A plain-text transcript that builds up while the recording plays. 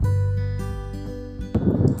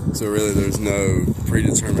So really, there's no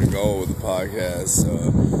predetermined goal with the podcast.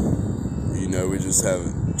 We just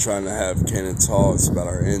trying to have candid talks about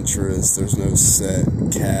our interests. There's no set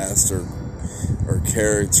cast or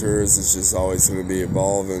characters. It's just always going to be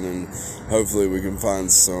evolving, and hopefully we can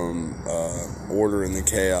find some order in the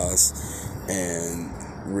chaos and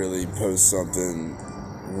really post something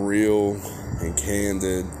real and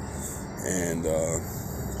candid and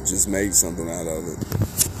just make something out of it.